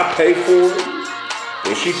 I pay for it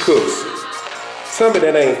and she cooks it. Tell me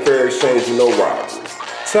that ain't fair exchange and no robbery.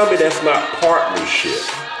 Tell me that's not partnership.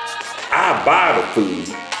 I buy the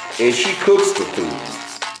food and she cooks the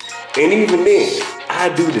food. And even then, I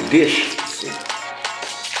do the dishes.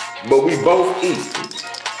 But we both eat.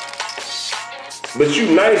 But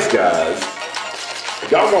you nice guys,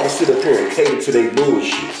 y'all want to sit up here and cater to their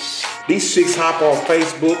bullshit. These chicks hop on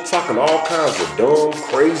Facebook talking all kinds of dumb,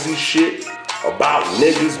 crazy shit about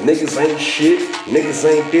niggas. Niggas ain't shit. Niggas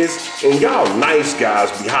ain't this. And y'all nice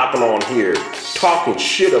guys be hopping on here talking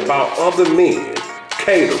shit about other men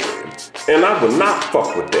catering. And I will not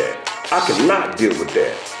fuck with that. I cannot deal with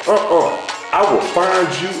that. I will find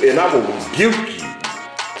you and I will rebuke you.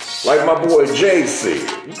 Like my boy Jay said.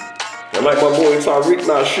 And like my boy Tariq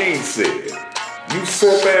Nasheed said. You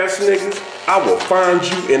simp ass niggas, I will find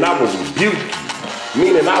you and I will rebuke you.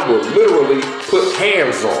 Meaning I will literally put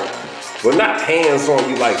hands on you. But not hands on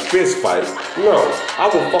you like fist fight. No, I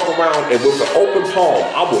will fuck around and with an open palm,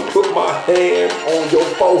 I will put my hand on your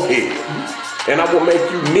forehead. And I will make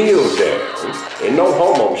you kneel down. And no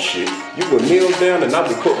homo shit. You will kneel down and I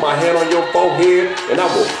will put my hand on your forehead and I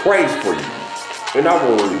will pray for you. And I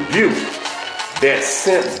will rebuke that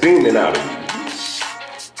scent beaming out of you.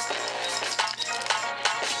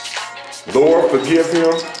 Lord, forgive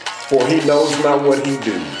him, for he knows not what he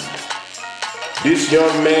do. This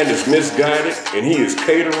young man is misguided, and he is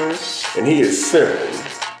catering, and he is sinning.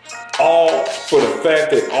 All for the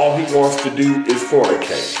fact that all he wants to do is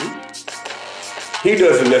fornicate. He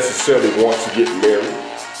doesn't necessarily want to get married.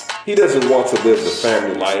 He doesn't want to live the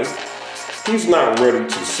family life. He's not ready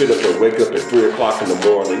to sit up and wake up at 3 o'clock in the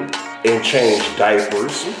morning and change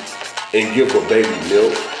diapers and give a baby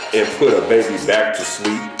milk and put a baby back to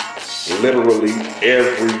sleep literally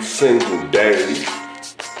every single day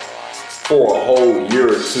for a whole year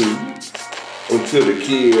or two until the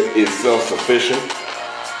kid is self-sufficient.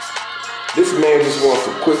 This man just wants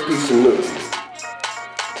a quick piece of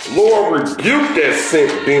nookie. Lord, rebuke that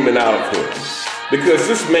scent beaming out of him, because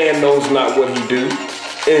this man knows not what he do.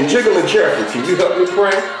 And Jiggle and Jeffrey, can you help me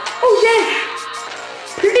pray? Oh yes.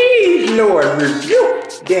 Please, Lord,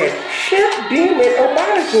 rebuke that scent beaming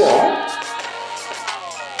about him.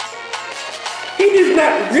 He does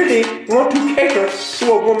not really want to cater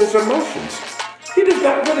to a woman's emotions. He does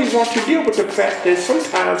not really want to deal with the fact that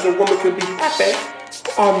sometimes a woman can be happy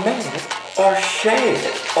or mad or sad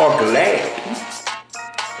or glad.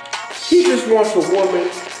 He just wants a woman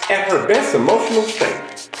at her best emotional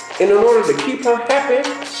state. And in order to keep her happy,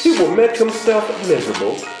 he will make himself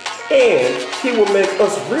miserable. And he will make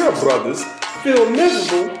us real brothers feel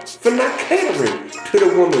miserable for not catering to the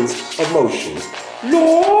woman's emotions.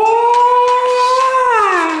 Lord,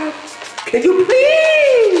 can you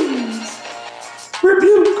please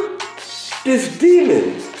rebuke this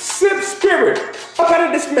demon, simp spirit up out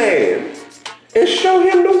of this man and show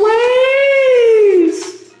him the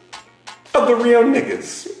ways of the real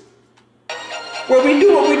niggas? Where we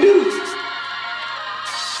do what we do.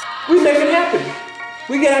 We make it happen.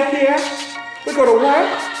 We get out here, we go to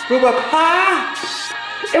work, we work hard,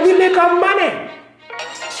 and we make our money.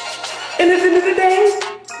 And at the end of the day,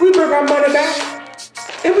 we bring our money back.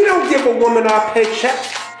 And we don't give a woman our paycheck.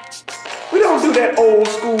 We don't do that old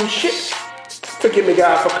school shit. Forgive me,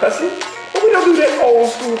 God, for cussing. But we don't do that old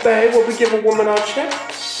school thing where we give a woman our check.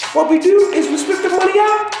 What we do is we split the money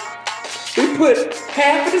out. We put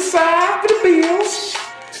half to the side for the bills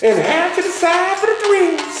and half to the side for the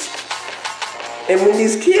thrills. And when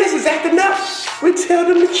these kids is acting up, we tell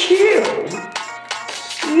them to chill.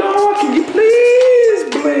 Lord, can you please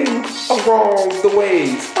bring along the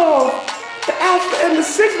ways of the alpha and the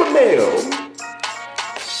sigma male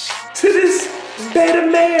to this beta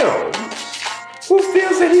male who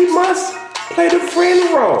feels that he must play the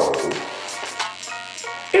friend role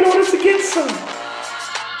in order to get some.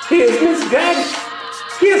 He is misguided.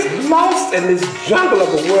 He is lost in this jungle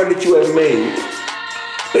of a world that you have made.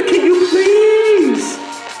 But can you please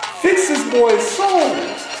fix this boy's soul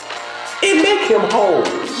and make him whole?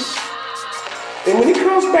 And when he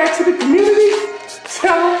comes back to the community,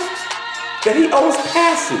 tell him that he owes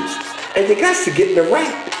passage and you got to get in the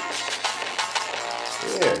right.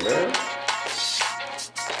 Yeah, man.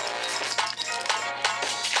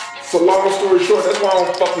 So long story short, that's why I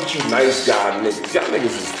don't fuck with you nice guy niggas. Y'all niggas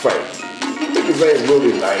is fake. You niggas ain't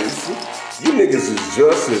really nice. You niggas is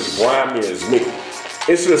just as grimy as me.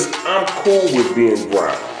 It's just, I'm cool with being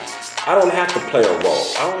grimy. I don't have to play a role.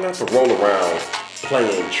 I don't have to roll around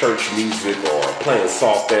playing church music or playing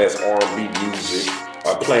soft ass R&B music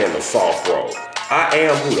or playing a soft role. I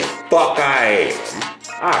am who the fuck I am.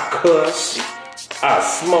 I cuss. I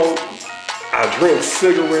smoke. I drink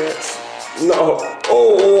cigarettes. No.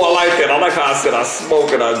 Oh, I like that. I like how I said I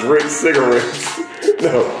smoke and I drink cigarettes.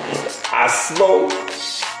 No. I smoke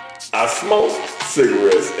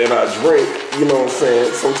cigarettes and I drink, you know what I'm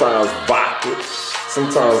saying, sometimes vodka,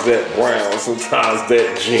 sometimes that brown, sometimes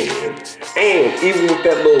that gin. And even with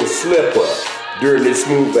that little slip up during this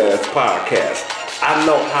smooth ass podcast, I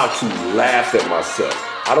know how to laugh at myself.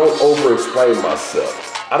 I don't over explain myself.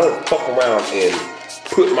 I don't fuck around and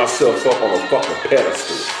put myself up on a fucking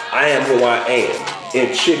pedestal. I am who I am.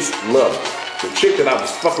 And chicks love it. The chick that I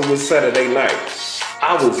was fucking with Saturday night,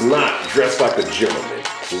 I was not dressed like a gentleman.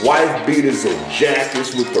 Wife beaters and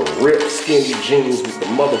jackets with the ripped skinny jeans with the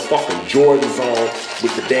motherfucking Jordans on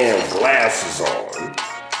with the damn glasses on.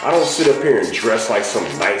 I don't sit up here and dress like some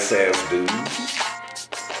nice ass dude.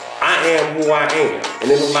 I am who I am,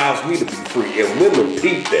 and it allows me to be free. And women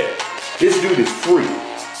peep that. This dude is free.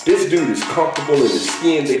 This dude is comfortable in the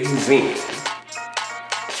skin that he's in.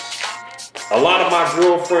 A lot of my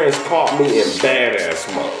girlfriends caught me in badass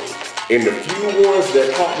mode. And the few ones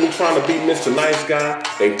that caught me trying to be Mr. Nice Guy,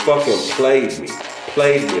 they fucking played me.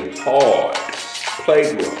 Played me hard.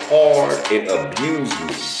 Played me hard and abused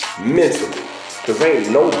me mentally. Cause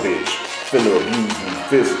ain't no bitch finna abuse me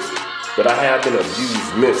physically. But I have been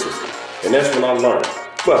abused mentally. And that's when I learned.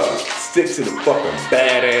 Fuck it. Stick to the fucking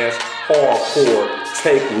badass, hardcore,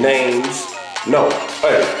 take names. No,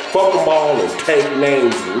 hey, fuck them all and take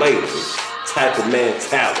names later type of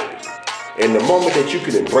mentality. And the moment that you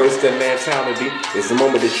can embrace that mentality is the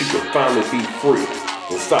moment that you can finally be free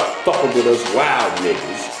and stop fucking with us wild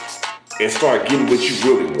niggas and start getting what you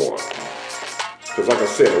really want. Because like I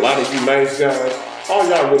said, a lot of you nice guys, all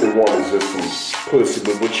y'all really want is just some pussy.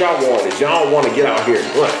 But what y'all want is y'all don't want to get out here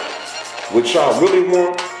and run. What y'all really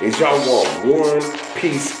want is y'all want one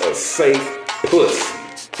piece of safe pussy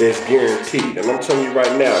that's guaranteed. And I'm telling you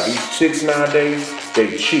right now, these chicks nowadays,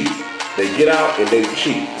 they cheat. They get out and they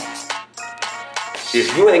cheat.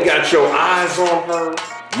 If you ain't got your eyes on her,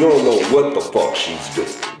 you don't know what the fuck she's doing.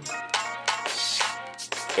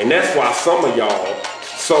 And that's why some of y'all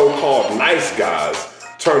so-called nice guys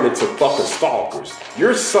turn into fucking stalkers.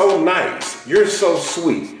 You're so nice, you're so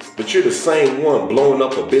sweet, but you're the same one blowing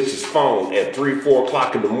up a bitch's phone at 3, 4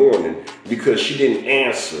 o'clock in the morning because she didn't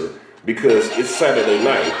answer because it's Saturday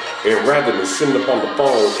night. And rather than sitting up on the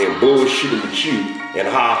phone and bullshitting with you and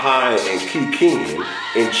ha-ha and kikiing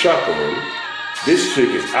and chuckling, this chick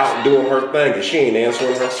is out doing her thing and she ain't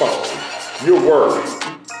answering her phone. You're worried.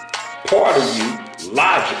 Part of you,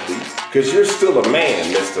 logically, because you're still a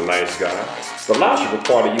man, Mr. Nice Guy, the logical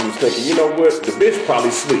part of you is thinking, you know what, the bitch probably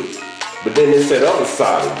sleep. But then there's that other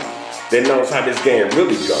side of you that knows how this game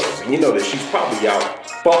really goes. And you know that she's probably out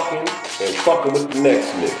fucking and fucking with the next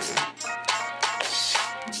nigga.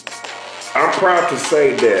 I'm proud to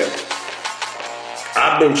say that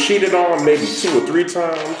I've been cheated on maybe 2 or 3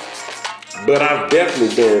 times. But I've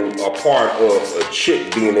definitely been a part of a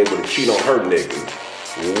chick being able to cheat on her nigga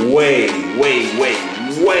way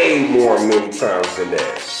more many times than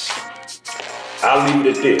that. I'll leave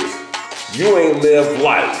it at this. You ain't lived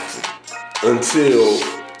life until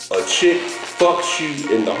a chick fucks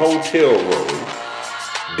you in the hotel room,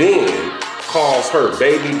 then calls her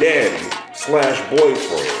baby daddy /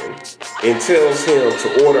 boyfriend and tells him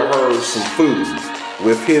to order her some food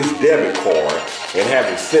with his debit card and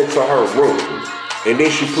have it sent to her room. And then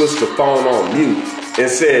she puts the phone on mute and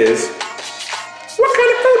says, "What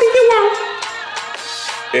kind of food do you want?"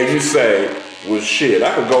 And you say, "Well, shit,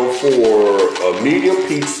 I could go for a medium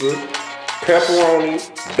pizza, pepperoni,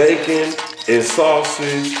 bacon, and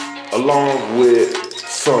sausage, along with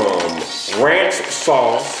some ranch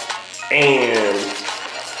sauce and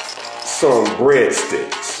some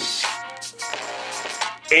breadsticks."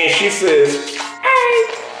 And she says,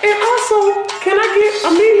 "And also, can I get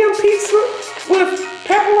a medium pizza with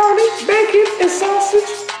pepperoni, bacon, and sausage,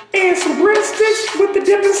 and some breadsticks with the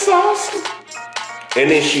dip And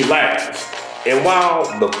then she laughs. And while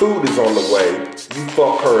the food is on the way, you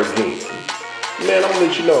fuck her again. Man, I'm gonna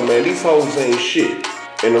let you know, man, these hoes ain't shit.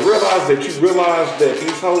 And to realize that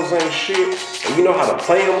these hoes ain't shit, and you know how to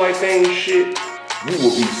play them like they ain't shit, you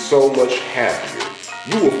will be so much happier.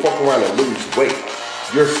 You will fuck around and lose weight.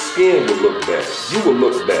 Your skin will look better. You will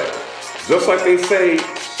look better. Just like they say,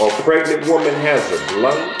 a pregnant woman has a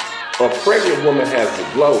glow. A pregnant woman has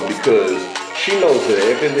a glow because she knows that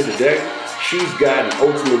at the end of the day, she's gotten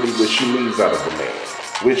ultimately what she needs out of a man,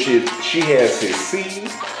 which is she has his seed.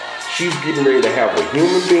 She's getting ready to have a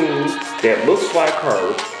human being that looks like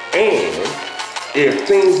her, and if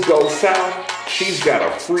things go south, she's got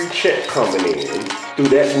a free check coming in through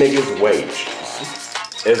that nigga's wages.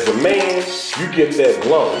 As a man, you get that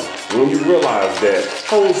glow when you realize that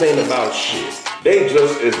hoes ain't about shit. They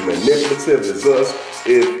just as manipulative as us,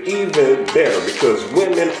 if even better, because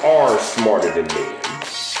women are smarter than men.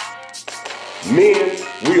 Men,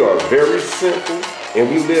 we are very simple, and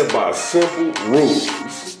we live by simple rules.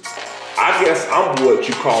 I guess I'm what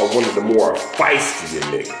you call one of the more feistier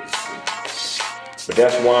niggas. But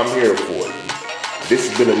that's why I'm here for you. This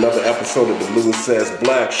has been another episode of the Louis S.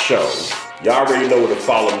 Black Show. Y'all already know where to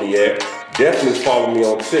follow me at. Definitely follow me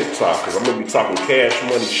on TikTok, because I'm going to be talking cash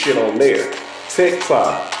money shit on there.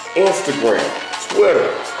 TikTok, Instagram,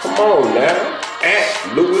 Twitter. Come on now.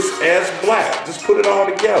 At Louis S. Black. Just put it all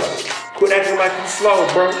together. Quit acting like you slow,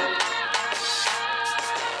 bro.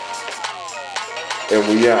 And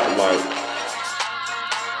we out like.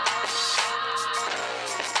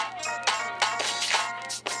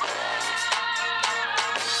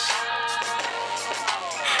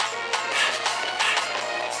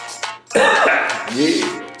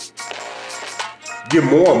 Yeah. Get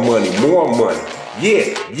more money, more money.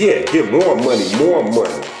 Yeah, get more money, more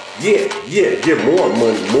money. Yeah, get more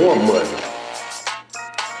money, more money.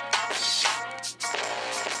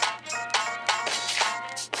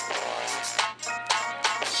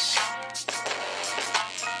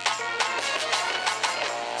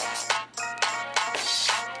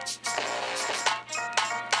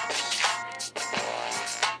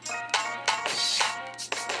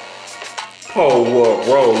 Pull up,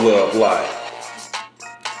 roll up like.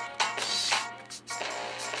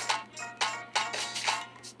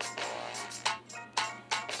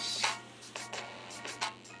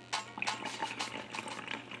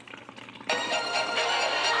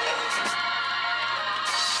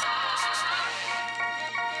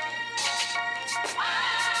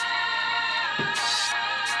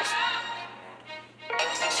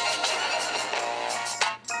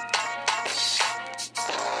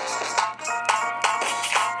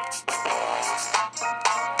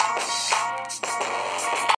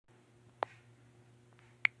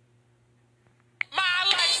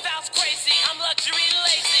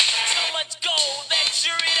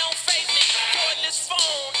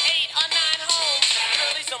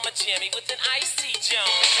 Jimmy with an iced tea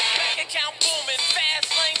Jones. Bank account booming,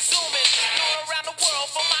 fast lane zooming. Going around the world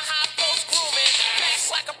for my high post grooming.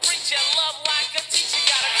 Pass like a preacher, love like a teacher.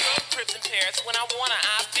 Got a girl trips in Paris when I wanna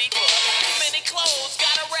I people. Too many clothes,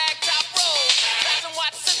 got a rag top robe. Press and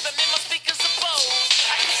watch system in my speakers of Bose.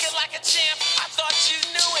 I kick it like a champ, I thought you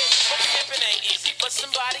knew it. But pimping ain't easy, but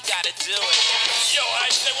somebody gotta do it. Yo,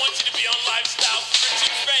 Ice, they want you to be on Lifestyle, rich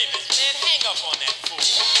and famous. Man, hang up on that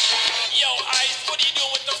fool.